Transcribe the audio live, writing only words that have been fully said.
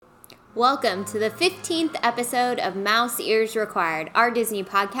Welcome to the 15th episode of Mouse Ears Required, our Disney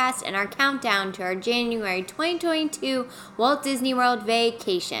podcast and our countdown to our January 2022 Walt Disney World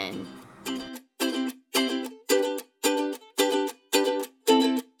vacation.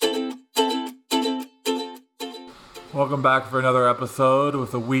 Welcome back for another episode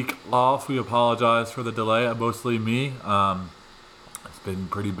with a week off. We apologize for the delay, mostly me. It's been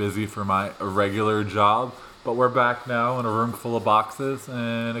pretty busy for my regular job, but we're back now in a room full of boxes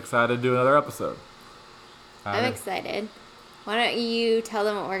and excited to do another episode. I'm excited. Why don't you tell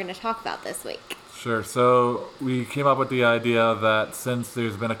them what we're going to talk about this week? Sure. So we came up with the idea that since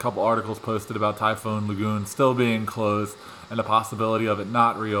there's been a couple articles posted about Typhoon Lagoon still being closed and the possibility of it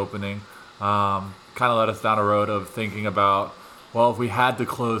not reopening, kind of led us down a road of thinking about, well, if we had to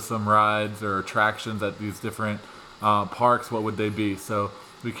close some rides or attractions at these different parks, what would they be? So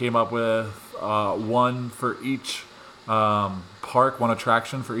we came up with one for each park, one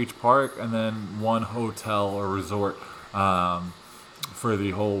attraction for each park, and then one hotel or resort for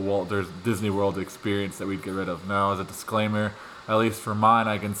the whole Disney World experience that we'd get rid of. Now, as a disclaimer, at least for mine,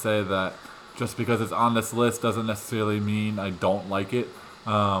 I can say that just because it's on this list doesn't necessarily mean I don't like it.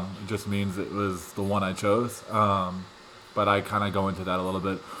 It just means it was the one I chose. But I kind of go into that a little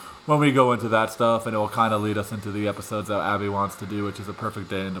bit when we go into that stuff, and it will kind of lead us into the episodes that Abby wants to do, which is a perfect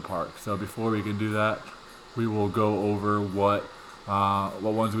day in the park. So before we can do that, we will go over what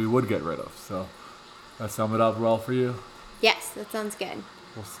ones we would get rid of. So that sum it up well for you? Yes, that sounds good.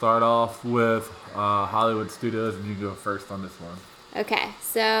 We'll start off with Hollywood Studios, and you can go first on this one. Okay,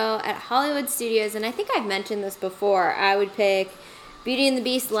 so at Hollywood Studios, and I think I've mentioned this before, I would pick Beauty and the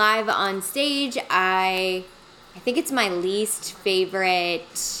Beast live on stage. I think it's my least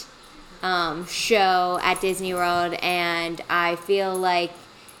favorite show at Disney World, and I feel like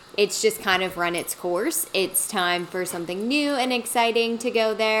it's just kind of run its course. It's time for something new and exciting to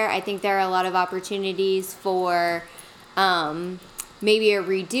go there. I think there are a lot of opportunities for maybe a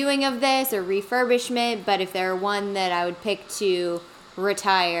redoing of this or refurbishment, but if there were one that I would pick to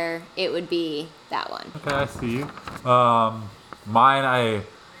retire, it would be that one. Okay, I see you. Mine,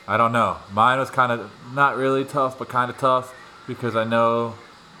 I don't know. Mine was kind of not really tough, but kind of tough because I know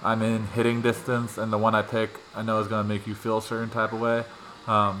I'm in hitting distance, and the one I pick I know is going to make you feel a certain type of way.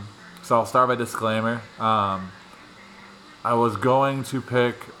 So I'll start by disclaimer. I was going to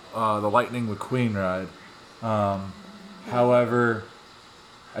pick the Lightning McQueen ride. However,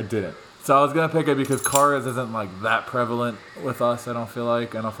 I didn't. So I was going to pick it because Cars isn't like that prevalent with us, I don't feel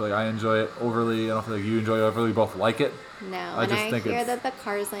like. I don't feel like I enjoy it overly. I don't feel like you enjoy it overly. We both like it. No, I hear that the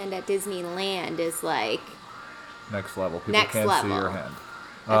Cars Land at Disneyland is like next level. People next can't level. see your hand.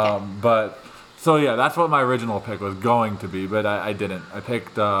 Okay. So yeah, that's what my original pick was going to be, but I didn't. I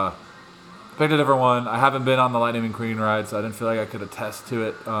picked a different one. I haven't been on the Lightning McQueen ride, so I didn't feel like I could attest to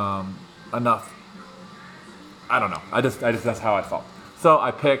it enough. I don't know. I just that's how I felt. So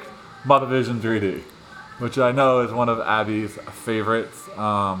I picked Muppet Vision 3D, which I know is one of Abby's favorites.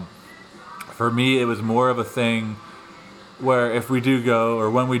 For me, it was more of a thing where if we do go, or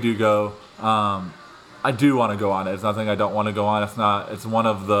when we do go, I do want to go on it. It's nothing I don't want to go on. It's one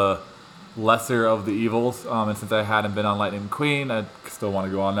of the lesser of the evils. And since I hadn't been on Lightning McQueen, I still want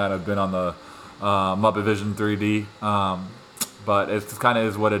to go on that. I've been on the Muppet Vision 3D. But it just kind of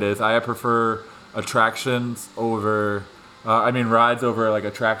is what it is. I prefer attractions over, rides over like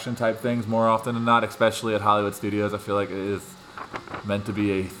attraction type things more often than not, especially at Hollywood Studios. I feel like it is meant to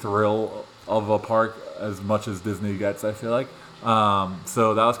be a thrill of a park as much as Disney gets, I feel like.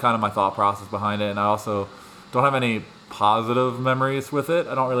 So that was kind of my thought process behind it. And I also don't have any positive memories with it.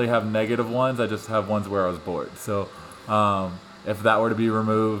 I don't really have negative ones. I just have ones where I was bored. So if that were to be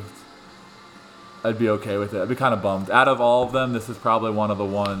removed, I'd be okay with it. I'd be kind of bummed. Out of all of them, this is probably one of the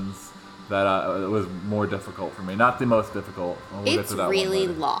ones that was more difficult for me. Not the most difficult. It's really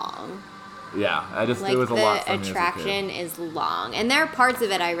long. Yeah, like it was a lot for me. The attraction is long, and there are parts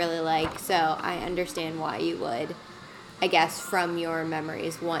of it I really like, so I understand why you would, I guess, from your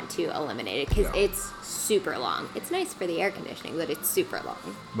memories, want to eliminate it, because it's super long. It's nice for the air conditioning, but it's super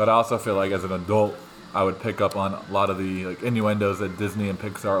long. But I also feel like as an adult, I would pick up on a lot of the like innuendos that Disney and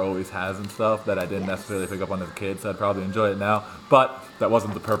Pixar always has and stuff that I didn't necessarily pick up on as a kid, so I'd probably enjoy it now. But that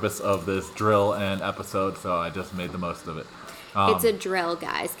wasn't the purpose of this drill and episode, so I just made the most of it. It's a drill,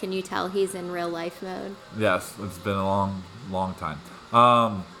 guys. Can you tell he's in real life mode? Yes, it's been a long, long time.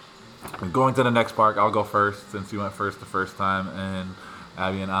 Going to the next park, I'll go first since you went first the first time, and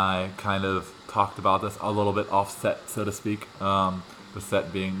Abby and I kind of talked about this a little bit offset, so to speak. The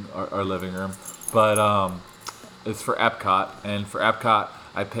set being our living room. But it's for Epcot, and for Epcot,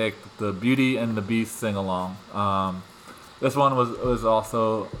 I picked the Beauty and the Beast sing-along. This one was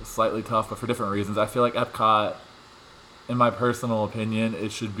also slightly tough, but for different reasons. I feel like Epcot, in my personal opinion,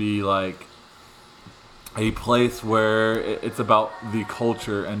 it should be like a place where it's about the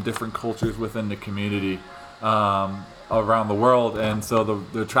culture and different cultures within the community around the world. And so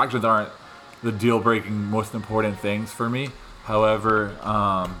the attractions aren't the deal-breaking, most important things for me. However,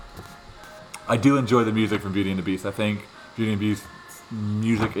 I do enjoy the music from Beauty and the Beast. I think Beauty and the Beast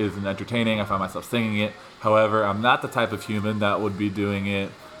music is entertaining. I find myself singing it. However, I'm not the type of human that would be doing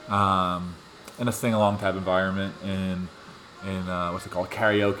it in a sing-along type environment in what's it called,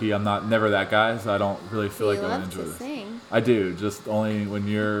 karaoke. I'm never that guy, so I don't really feel like I would enjoy this. Sing. I do, just only when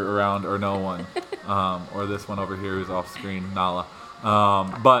you're around or no one, or this one over here who's off screen, Nala.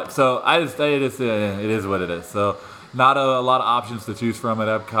 But so it is what it is. So not a lot of options to choose from at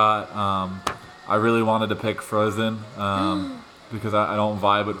Epcot. I really wanted to pick Frozen because I don't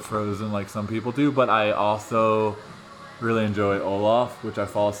vibe with Frozen like some people do, but I also really enjoy Olaf, which I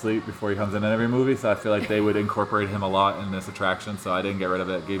fall asleep before he comes in every movie, so I feel like they would incorporate him a lot in this attraction, so I didn't get rid of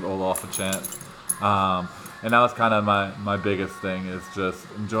it, gave Olaf a chance. And that was kind of my biggest thing, is just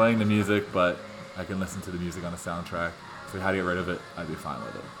enjoying the music, but I can listen to the music on the soundtrack. If we had to get rid of it, I'd be fine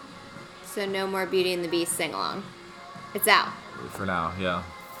with it. So no more Beauty and the Beast sing-along. It's out. For now, yeah.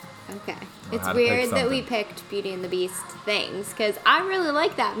 Okay. It's weird that we picked Beauty and the Beast things, because I really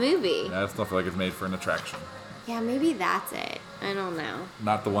like that movie. Yeah, I just don't feel like it's made for an attraction. Yeah, maybe that's it. I don't know.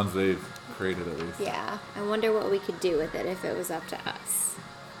 Not the ones they've created, at least. Yeah. I wonder what we could do with it if it was up to us.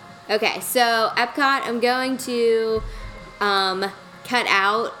 Okay, so Epcot, I'm going to cut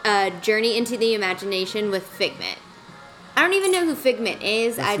out Journey into the Imagination with Figment. I don't even know who Figment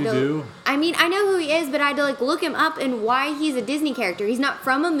is. Yes, you do. I mean, I know who he is, but I had to look him up and why he's a Disney character. He's not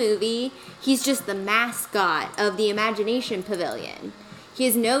from a movie. He's just the mascot of the Imagination Pavilion. He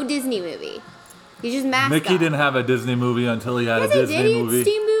has no Disney movie. He's just mascot. Mickey didn't have a Disney movie until he had a Disney movie.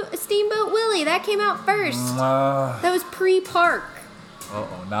 Steamboat Willie. That came out first. That was pre-park.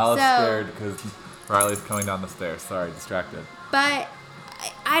 Uh-oh. Now it's scared because Riley's coming down the stairs. Sorry, distracted. But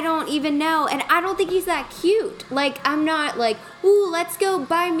I don't even know. And I don't think he's that cute. Like, I'm not like, ooh, let's go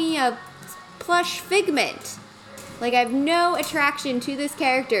buy me a plush Figment. Like, I have no attraction to this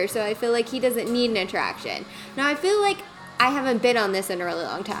character, so I feel like he doesn't need an attraction. Now, I feel like I haven't been on this in a really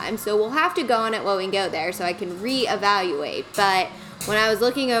long time, so we'll have to go on it when we go there so I can reevaluate. But when I was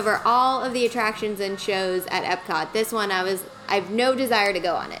looking over all of the attractions and shows at Epcot, this one I have no desire to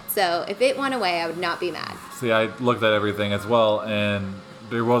go on it. So if it went away, I would not be mad. See, I looked at everything as well, and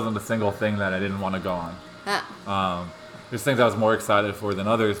there wasn't a single thing that I didn't want to go on. There's things I was more excited for than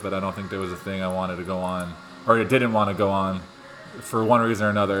others, but I don't think there was a thing I wanted to go on, or I didn't want to go on for one reason or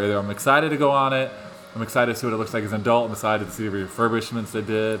another. Either I'm excited to go on it, I'm excited to see what it looks like as an adult, I'm excited to see the refurbishments they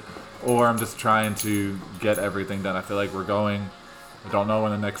did, or I'm just trying to get everything done. I feel like we're going, I don't know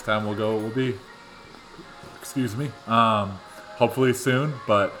when the next time we'll go will be. Excuse me. Hopefully soon,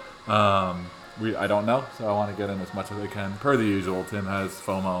 but I don't know, so I want to get in as much as I can. Per the usual, Tim has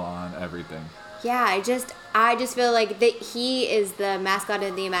FOMO on everything. Yeah, I just feel like that he is the mascot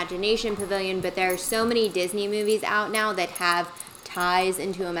of the Imagination Pavilion, but there are so many Disney movies out now that have ties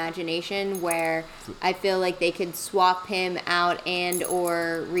into Imagination where I feel like they could swap him out and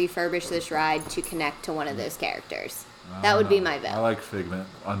or refurbish this ride to connect to one of those characters. That would be my vote. I like Figment,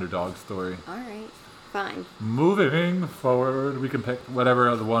 underdog story. All right, fine. Moving forward, we can pick whatever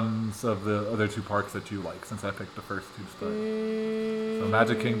of the ones of the other two parks that you like, since I picked the first two to start. So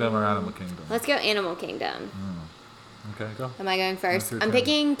Magic Kingdom or Animal Kingdom? Let's go Animal Kingdom. Okay, go. Am I going first? I'm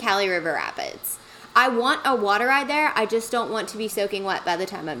picking Cali River Rapids. I want a water ride there. I just don't want to be soaking wet by the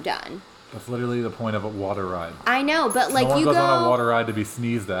time I'm done. That's literally the point of a water ride. I know, but like no one you goes go on a water ride to be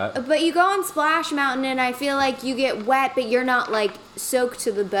sneezed at. But you go on Splash Mountain, and I feel like you get wet, but you're not like soaked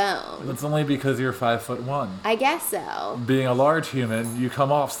to the bone. That's only because you're 5'1". I guess so. Being a large human, you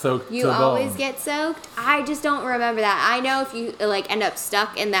come off soaked to the bone. You always get soaked? I just don't remember that. I know if you like end up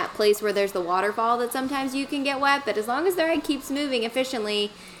stuck in that place where there's the waterfall that sometimes you can get wet, but as long as the ride keeps moving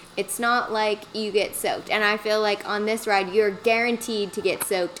efficiently, it's not like you get soaked. And I feel like on this ride, you're guaranteed to get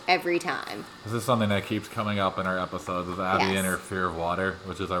soaked every time. This is something that keeps coming up in our episodes, is Abby and her fear of water,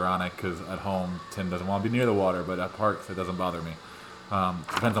 which is ironic because at home, Tim doesn't want to be near the water, but at parks, it doesn't bother me.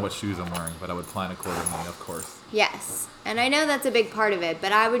 Depends on what shoes I'm wearing, but I would plan accordingly, of course. Yes. And I know that's a big part of it,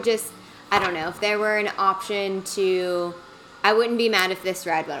 but I would just, I don't know, if there were an option to, I wouldn't be mad if this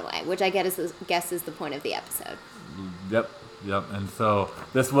ride went away, which I guess is the point of the episode. Yep, and so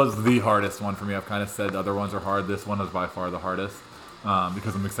this was the hardest one for me. I've kind of said the other ones are hard. This one is by far the hardest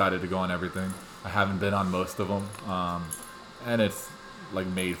because I'm excited to go on everything. I haven't been on most of them, and it's like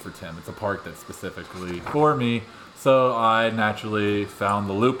made for Tim. It's a park that's specifically for me, So I naturally found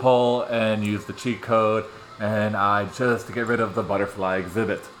the loophole and used the cheat code, and I chose to get rid of the butterfly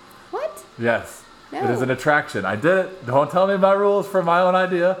exhibit. What? Yes. No. It is an attraction. I did it. Don't tell me my rules for my own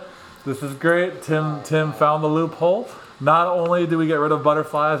idea. This is great. Tim found the loophole. Not only do we get rid of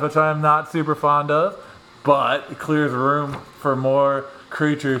butterflies, which I am not super fond of, but it clears room for more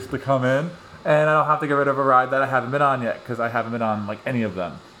creatures to come in. And I don't have to get rid of a ride that I haven't been on yet, because I haven't been on like any of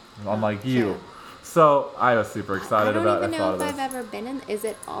them, unlike you. So I was super excited about it. I don't even know if I've ever been in. Is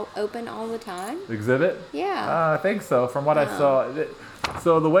it all open all the time? Exhibit? Yeah. I think so. From what I saw.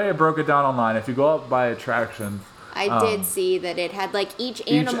 So the way it broke it down online, if you go up by attractions, I did see that it had like each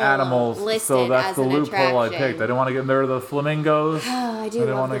animal listed so that's as the an loophole attraction. I picked. I didn't want to get rid of the flamingos. Oh, I do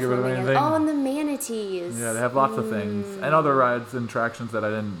didn't love want the to get rid of flamingos. anything. Oh, and the manatees. Yeah, they have lots of things. And other rides and attractions that I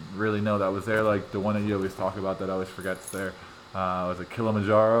didn't really know that was there, like the one that you always talk about that I always forget's there. Was it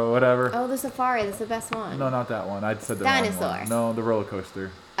Kilimanjaro or whatever? Oh, the safari. That's the best one. No, not that one. I said the Dinosaur. wrong one. No, the roller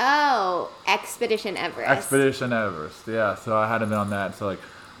coaster. Oh, Expedition Everest. Expedition Everest. Yeah, so I hadn't been on that. So, like,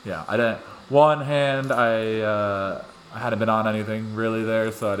 yeah, I didn't. One hand, I hadn't been on anything really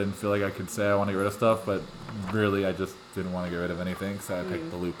there, so I didn't feel like I could say I want to get rid of stuff, but really I just didn't want to get rid of anything, so I picked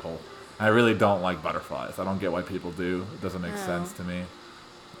the loophole. I really don't like butterflies. I don't get why people do. It doesn't make sense to me.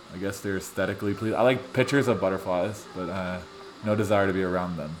 I guess they're aesthetically pleasing. I like pictures of butterflies, but no desire to be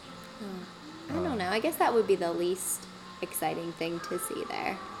around them. I don't know. I guess that would be the least exciting thing to see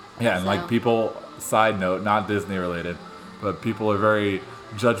there. Yeah, and like people, side note, not Disney related, but people are very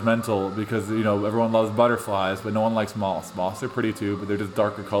judgmental because, you know, everyone loves butterflies, but no one likes moths. Moths are pretty too, but they're just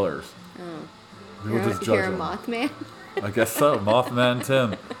darker colors. People just judge You're a them. Mothman? I guess so, Mothman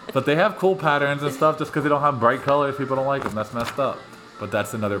Tim. But they have cool patterns and stuff. Just because they don't have bright colors, people don't like them. That's messed up. But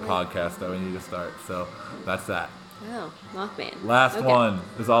that's another podcast that we need to start. So that's that. Oh, Mothman. Last one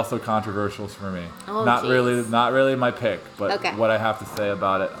is also controversial for me. Oh, not geez. really my pick, but Okay. what I have to say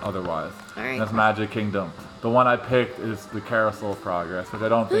about it otherwise. All right. And that's Magic Kingdom. The one I picked is the Carousel of Progress, which I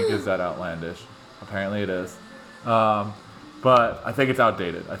don't think is that outlandish. Apparently it is. But I think it's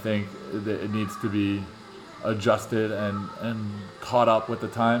outdated. I think it needs to be adjusted and caught up with the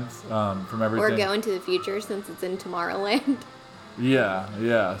times from everything. Or go into the future since it's in Tomorrowland.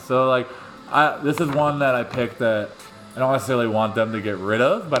 Yeah. So like, this is one that I picked that I don't necessarily want them to get rid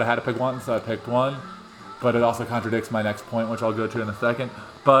of, but I had to pick one, so I picked one. But it also contradicts my next point, which I'll go to in a second.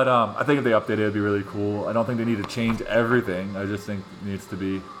 But I think if they update it, it'd be really cool. I don't think they need to change everything. I just think it needs to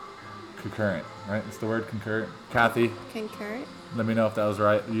be concurrent, right? It's the word concurrent. Kathy, Concurrent? let me know if that was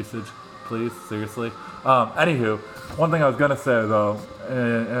right usage, please. Seriously. Anywho, one thing I was gonna say though,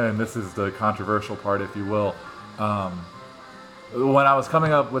 and this is the controversial part, if you will. When I was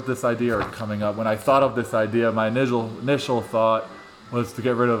coming up with this idea, when I thought of this idea, my initial thought was to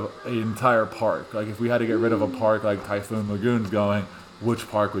get rid of an entire park. Like if we had to get rid of a park like Typhoon Lagoon's going, which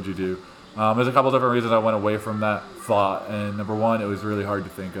park would you do? There's a couple different reasons I went away from that thought. And number one, it was really hard to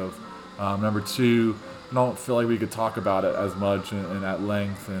think of. Number two, I don't feel like we could talk about it as much and at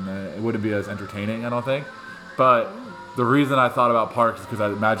length, and it wouldn't be as entertaining, I don't think. But the reason I thought about parks is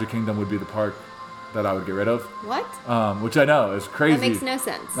because Magic Kingdom would be the park that I would get rid of. What? Which I know is crazy. That makes no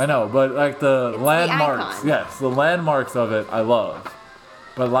sense. I know, but like the It's landmarks, the icon. yes, the landmarks of it, I love.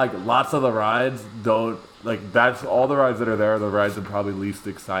 But like lots of the rides don't, like that's all the rides that are there are the rides I'm probably least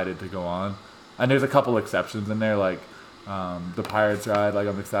excited to go on. And there's a couple exceptions in there, like the Pirates ride, like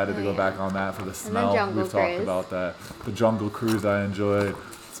I'm excited to go back on that for the smell. Jungle We've talked Cruise. about that. The Jungle Cruise I enjoyed.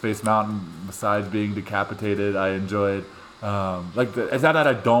 Space Mountain, besides being decapitated, I enjoyed. It's not that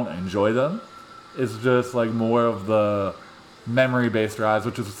I don't enjoy them. It's just like more of the memory-based rides,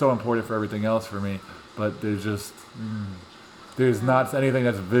 which is so important for everything else for me. But there's not anything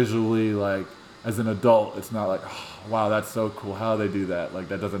that's visually like, as an adult, it's not like, oh, wow, that's so cool. How do they do that? Like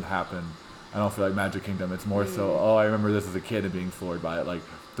that doesn't happen. I don't feel like Magic Kingdom. It's more so, oh, I remember this as a kid and being floored by it, like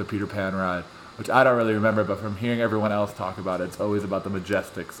the Peter Pan ride, which I don't really remember, but from hearing everyone else talk about it, it's always about the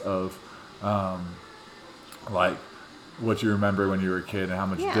majestics of, like what you remember when you were a kid and how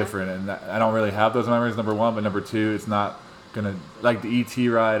much different. And I don't really have those memories. Number one, but number two, it's not gonna like the ET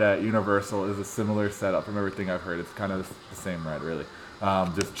ride at Universal is a similar setup from everything I've heard. It's kind of the same ride, really,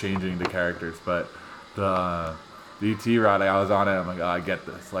 just changing the characters, but the ET ride, I was on it. I'm like, oh, I get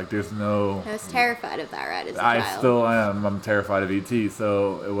this. Like, there's no. I was terrified of that ride as a child. I still am. I'm terrified of ET,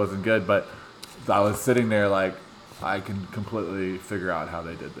 so it wasn't good. But I was sitting there like, I can completely figure out how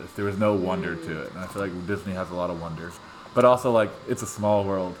they did this. There was no wonder to it, and I feel like Disney has a lot of wonders. But also, like, it's a small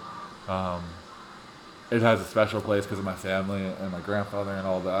world. It has a special place because of my family and my grandfather and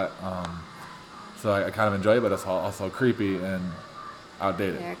all that. So I kind of enjoy it, but it's also creepy and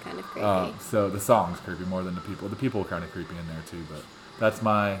outdated. They're kind of creepy. So the song's creepy more than the people. The people are kind of creepy in there too, but that's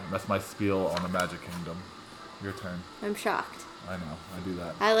my spiel on the Magic Kingdom. Your turn. I'm shocked. I know, I do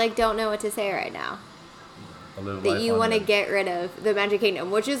that. I don't know what to say right now. That you want to get rid of the Magic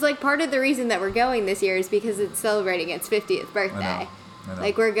Kingdom, which is part of the reason that we're going this year is because it's celebrating its 50th birthday. I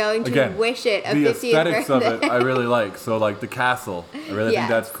know. We're going to wish it a 50th birthday. The aesthetics of it, I really like. So, the castle, I really think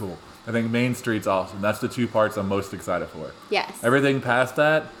that's cool. I think Main Street's awesome. That's the two parts I'm most excited for. Yes. Everything past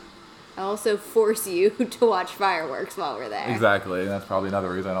that, I also force you to watch fireworks while we're there. Exactly, and that's probably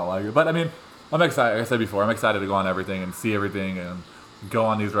another reason I don't like it. But, I'm excited. Like I said before, I'm excited to go on everything and see everything and go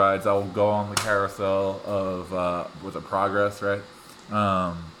on these rides. I'll go on the carousel of, Progress, right?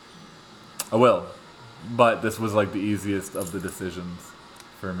 I will. But this was, the easiest of the decisions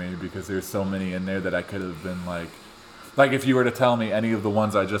for me because there's so many in there that I could have been, like if you were to tell me any of the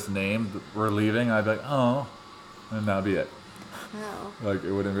ones I just named were leaving, I'd be like, oh, and that'd be it. Oh.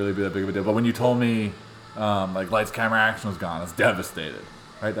 It wouldn't really be that big of a deal. But when you told me, Lights, Camera, Action was gone, I was devastated.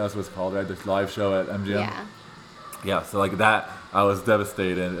 Right? That's what it's called, right? This live show at MGM? Yeah. Yeah, so that, I was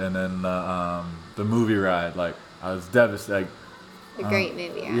devastated. And then the movie ride, I was devastated. A great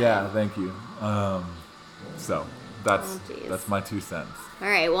movie ride. Yeah, thank you. So that's my 2 cents. All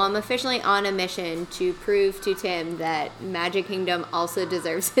right, well, I'm officially on a mission to prove to Tim that Magic Kingdom also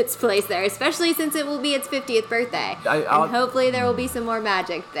deserves its place there, especially since it will be its 50th birthday. And hopefully there will be some more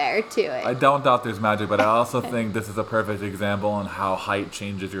magic there to it. I don't doubt there's magic, but I also think this is a perfect example on how height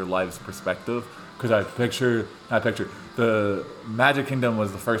changes your life's perspective. Because the Magic Kingdom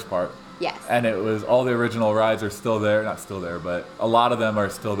was the first part. Yes. And it was all the original rides are still there. Not still there, but a lot of them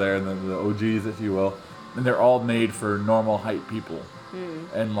are still there, and the OGs, if you will. And they're all made for normal height people.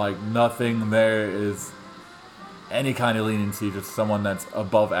 And nothing there is any kind of leniency, just someone that's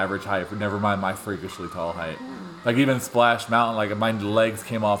above average height, never mind my freakishly tall height. Even Splash Mountain, my legs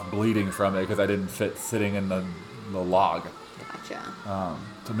came off bleeding from it because I didn't fit sitting in the log. Gotcha.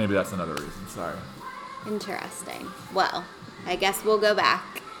 So maybe that's another reason, sorry. Interesting. Well, I guess we'll go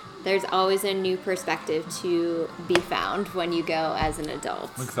back. There's always a new perspective to be found when you go as an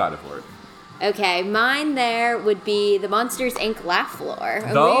adult. I'm excited for it. Okay, mine there would be the Monsters, Inc. Laugh Floor.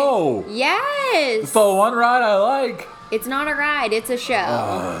 No! Yes! It's the one ride I like. It's not a ride, it's a show.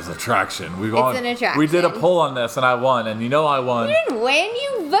 Oh, it's an attraction. It's an attraction. We did a poll on this and I won, and I won. You didn't win,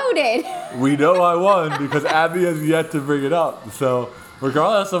 you voted. We know I won because Abby has yet to bring it up. So,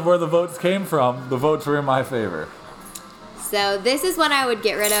 regardless of where the votes came from, the votes were in my favor. So, this is what I would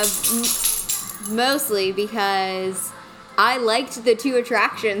get rid of, mostly because I liked the 2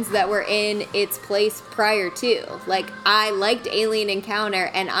 attractions that were in its place prior to. I liked Alien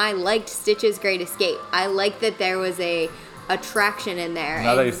Encounter and I liked Stitch's Great Escape. I liked that there was a attraction in there.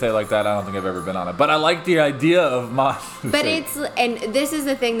 Now that you say it like that, I don't think I've ever been on it. But I like the idea of But and this is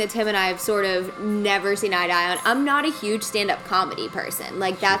the thing that Tim and I have sort of never seen eye to eye on. I'm not a huge stand-up comedy person.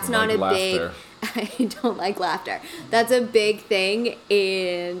 That's not a big... I don't like laughter. That's a big thing,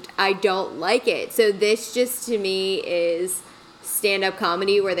 and I don't like it. So this just, to me, is stand-up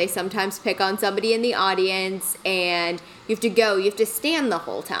comedy where they sometimes pick on somebody in the audience, and you have to stand the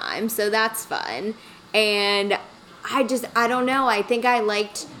whole time. So that's fun. And I don't know. I think I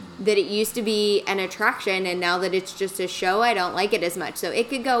liked that it used to be an attraction, and now that it's just a show, I don't like it as much. So it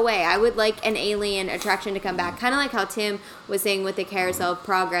could go away. I would like an Alien attraction to come back, kind of like how Tim was saying with the Carousel of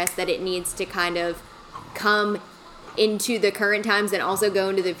Progress, that it needs to kind of come into the current times and also go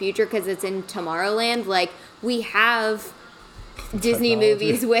into the future because it's in Tomorrowland. We have Disney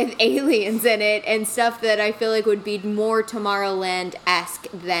movies with aliens in it and stuff that I feel like would be more Tomorrowland-esque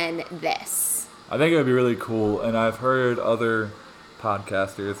than this. I think it would be really cool, and I've heard other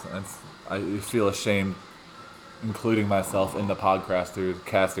podcasters, and I feel ashamed including myself in the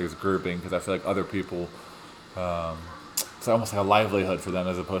podcasters grouping because I feel like other people, it's almost like a livelihood for them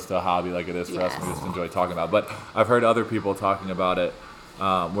as opposed to a hobby like it is for us. We just enjoy talking about it. But I've heard other people talking about it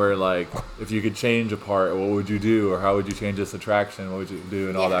where if you could change a part, what would you do, or how would you change this attraction, what would you do,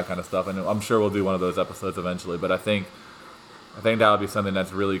 and all that kind of stuff. And I'm sure we'll do one of those episodes eventually, but I think that would be something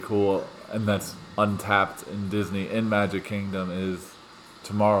that's really cool and that's untapped in Disney, in Magic Kingdom, is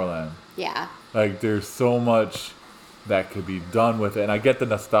Tomorrowland. Yeah. There's so much that could be done with it. And I get the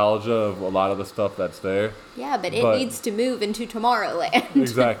nostalgia of a lot of the stuff that's there. Yeah, but it needs to move into Tomorrowland.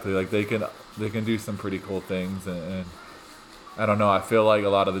 Exactly. They can do some pretty cool things. And I don't know. I feel like a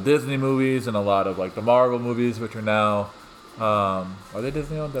lot of the Disney movies and a lot of the Marvel movies, which are now... are they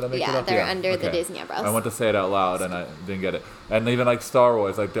Disney owned? Did I make it up? Yeah, they're under the Disney umbrella. I went to say it out loud and I didn't get it. And even Star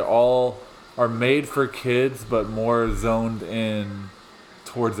Wars, they're all are made for kids, but more zoned in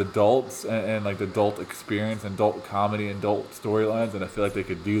towards adults and like the adult experience and adult comedy and adult storylines, and I feel like they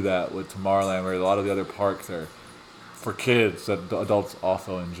could do that with Tomorrowland, where a lot of the other parks are for kids that adults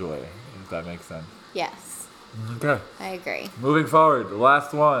also enjoy, if that makes sense. Yes. Okay. I agree. Moving forward, the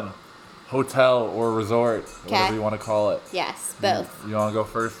last one, hotel or resort, whatever you want to call it. Yes, both. You want to go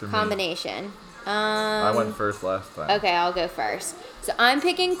first or me? Combination. I went first last time. Okay, I'll go first. So I'm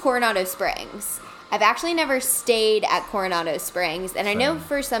picking Coronado Springs. I've actually never stayed at Coronado Springs, and I know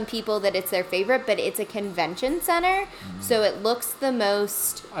for some people that it's their favorite, but it's a convention center, so it looks the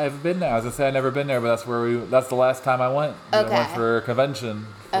most... I've been there. As I say, I've never been there, but that's the last time I went. Okay. I went for a convention.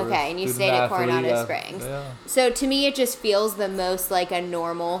 Okay, and you stayed at Coronado Springs. Yeah. So to me, it just feels the most like a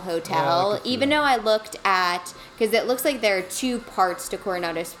normal hotel, even though I looked at... Because it looks like there are two parts to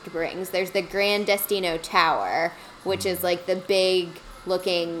Coronado Springs. There's the Grand Destino Tower, which is like the big...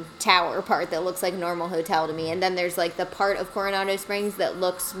 looking tower part that looks like a normal hotel to me, and then there's like the part of Coronado Springs that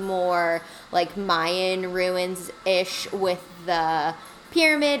looks more like Mayan ruins-ish with the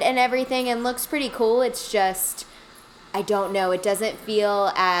pyramid and everything, and looks pretty cool. It's just, I don't know, it doesn't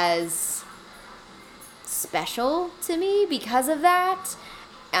feel as special to me because of that.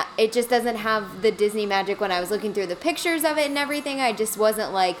 It just doesn't have the Disney magic. When I was looking through the pictures of it and everything, I just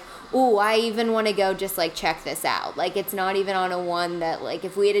wasn't like, ooh, I even want to go just like check this out. Like, it's not even on a one that, like,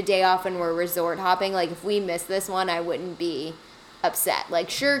 if we had a day off and we're resort hopping, like if we missed this one, I wouldn't be upset. Like,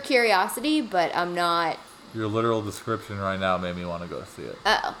 sure, curiosity, but I'm not. Your literal description right now made me want to go see it.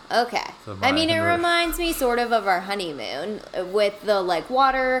 Oh, okay. So I mean, it reminds me sort of our honeymoon with the like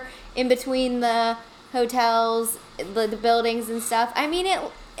water in between the hotels, the buildings and stuff. I mean, it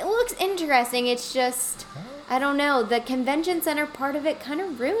looks interesting. It's just, I don't know, the convention center part of it kind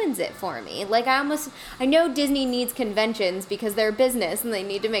of ruins it for me. Like, I know Disney needs conventions because they're a business and they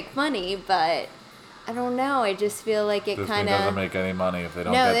need to make money, but I don't know. I just feel like it kind of doesn't make any money if they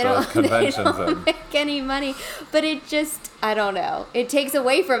don't get those conventions in. They don't make any money, but it just, I don't know. It takes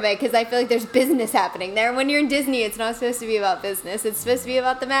away from it because I feel like there's business happening there. When you're in Disney, it's not supposed to be about business. It's supposed to be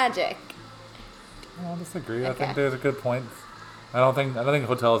about the magic. I disagree. Okay. I think there's a good point. I don't think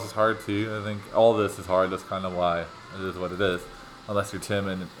hotels is hard too. I think all this is hard. That's kind of why it is what it is. Unless you're Tim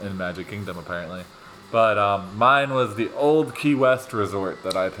in Magic Kingdom, apparently. But mine was the old Key West resort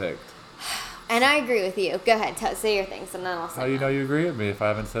that I picked. And I agree with you. Go ahead, say your things, and then I'll say How do you know you agree with me if I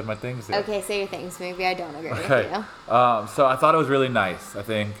haven't said my things yet? Okay, say your things. Maybe I don't agree with you. So I thought it was really nice. I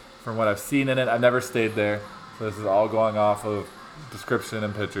think from what I've seen in it, I've never stayed there. So this is all going off of description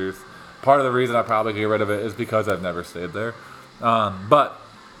and pictures. Part of the reason I probably get rid of it is because I've never stayed there. But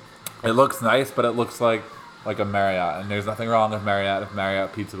it looks nice, but it looks like a Marriott. And there's nothing wrong with Marriott if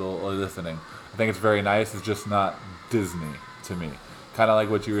Marriott Pizza are listening. I think it's very nice. It's just not Disney to me. Kind of like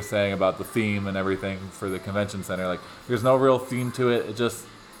what you were saying about the theme and everything for the convention center. Like, there's no real theme to it. It's just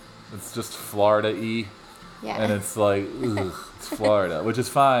Florida-y. Yeah. And it's like, ugh, it's Florida, which is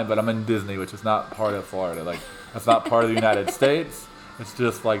fine, but I'm in Disney, which is not part of Florida. Like, that's not part of the United States. It's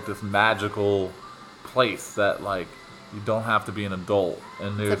just like this magical place that, like, you don't have to be an adult.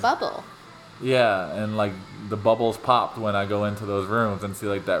 And there's It's a bubble. Yeah, and like the bubbles popped when I go into those rooms and see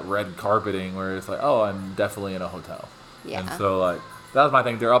like that red carpeting where it's like, oh, I'm definitely in a hotel. Yeah. And so like that was my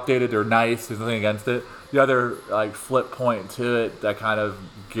thing. They're updated, they're nice, there's nothing against it. The other like flip point to it that kind of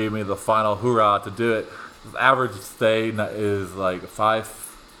gave me the final hoorah to do it, the average stay is like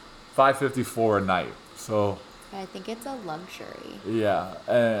 $554 a night. So I think it's a luxury. yeah,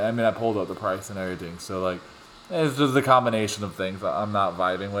 and I mean I pulled up the price and everything, so like it's just a combination of things that I'm not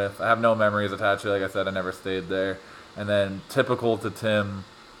vibing with. I have no memories attached to it. Like I said, I never stayed there. And then typical to Tim,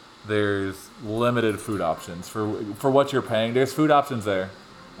 there's limited food options for what you're paying. There's food options there,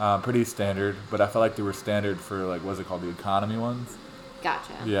 pretty standard. But I felt like they were standard for like what's it called, the economy ones.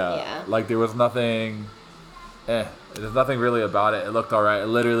 Gotcha. Yeah. Like there was nothing. There's nothing really about it. It looked alright. It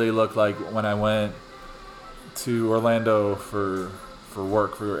literally looked like when I went to Orlando for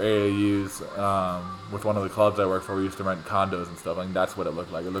work for AAUs with one of the clubs I work for. We used to rent condos and stuff. Like that's what it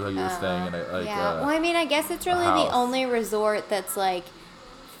looked like. It looked like you were staying in well, I mean, I guess it's really the only resort that's like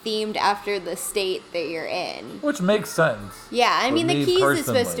themed after the state that you're in, which makes sense. Yeah, I mean the Keys is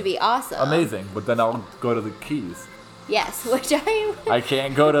supposed to be awesome, amazing, but then I'll go to the Keys. Yes, which I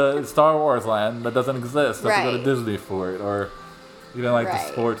can't go to Star Wars Land. That doesn't exist. I have to go to Disney for it, or you know, like the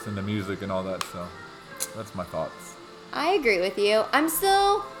sports and the music and all that. So that's my thoughts. I agree with you. I'm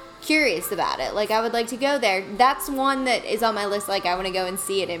still curious about it. Like, I would like to go there. That's one that is on my list. Like, I want to go and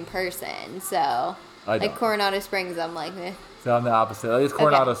see it in person. So, like Coronado Springs, I'm like, eh. So I'm the opposite. At least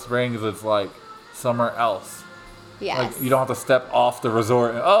Coronado Springs, it's like somewhere else. Yes. Like, you don't have to step off the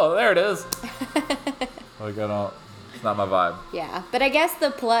resort. And, oh, there it is. Like, I don't. It's not my vibe. Yeah, but I guess the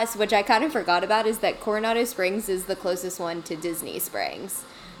plus, which I kind of forgot about, is that Coronado Springs is the closest one to Disney Springs.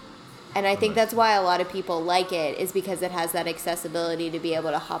 And I think that's why a lot of people like it, is because it has that accessibility to be able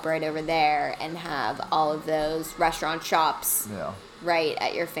to hop right over there and have all of those restaurant shops right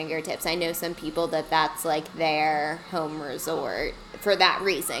at your fingertips. I know some people that's like their home resort for that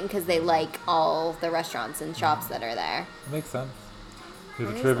reason, because they like all the restaurants and shops that are there. That makes sense.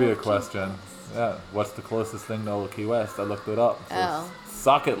 Here's a trivia question. Yeah, what's the closest thing to Old Key West? I looked it up. So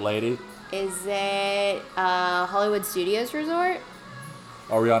suck it, lady. Is it Hollywood Studios Resort?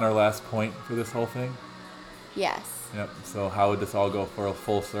 Are we on our last point for this whole thing? Yes. Yep. So how would this all go for a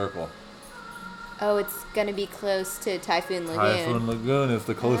full circle? Oh, it's going to be close to Typhoon Lagoon. Typhoon Lagoon is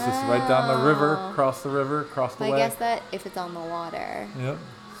the closest, right down the river, across the way. I guess that if it's on the water. Yep.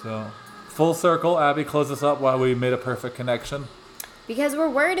 So full circle. Abby, close us up while we made a perfect connection. Because we're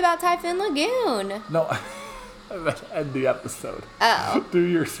worried about Typhoon Lagoon. No. End the episode. Oh. Do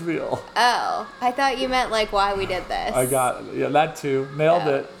your spiel. Oh. I thought you meant like why we did this. I got that too. Nailed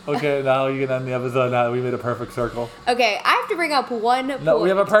it. Okay, now you can end the episode. Now we made a perfect circle. Okay, I have to bring up one point. No, we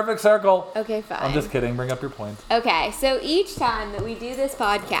have a perfect circle. Okay, fine. I'm just kidding. Bring up your points. Okay, so each time that we do this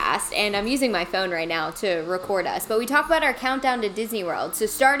podcast, and I'm using my phone right now to record us, but we talk about our countdown to Disney World. So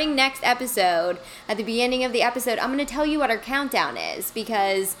starting next episode, at the beginning of the episode, I'm going to tell you what our countdown is,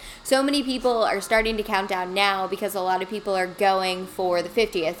 because so many people are starting to count down now, because a lot of people are going for the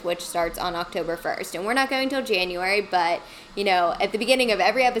 50th, which starts on October 1st. And we're not going till January, but, you know, at the beginning of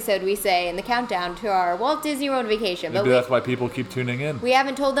every episode, we say in the countdown to our Walt Disney World vacation. Maybe that's why people keep tuning in. We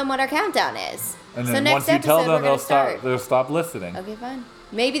haven't told them what our countdown is. And so then next once you episode, tell them, they'll stop listening. Okay, fine.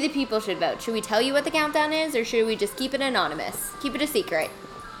 Maybe the people should vote. Should we tell you what the countdown is, or should we just keep it anonymous? Keep it a secret.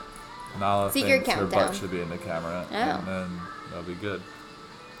 Nala Secret thinks her countdown. butt should be in the camera, Oh. and then that'll be good.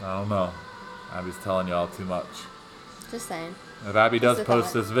 I don't know. Abby's telling y'all too much. Just saying. If Abby does a post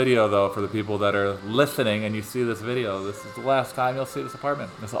thought. this video, though, for the people that are listening and you see this video, this is the last time you'll see this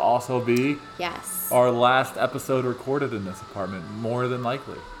apartment. This will also be our last episode recorded in this apartment, more than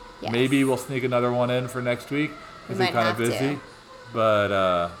likely. Yes. Maybe we'll sneak another one in for next week because We we're might kind of have busy. to.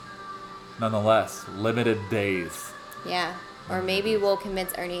 But nonetheless, limited days. Yeah. Or maybe we'll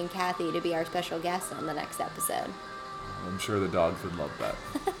convince Ernie and Kathy to be our special guests on the next episode. I'm sure the dogs would love that.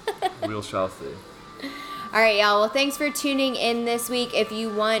 We shall see. All right, y'all. Well, thanks for tuning in this week. If you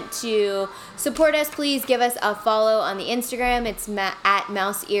want to support us, please give us a follow on the Instagram. It's at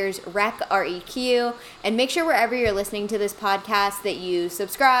MouseEarsRec, REQ. And make sure wherever you're listening to this podcast that you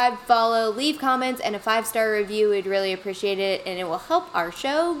subscribe, follow, leave comments, and a 5-star review. We'd really appreciate it, and it will help our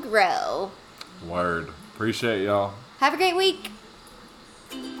show grow. Word. Appreciate y'all. Have a great week.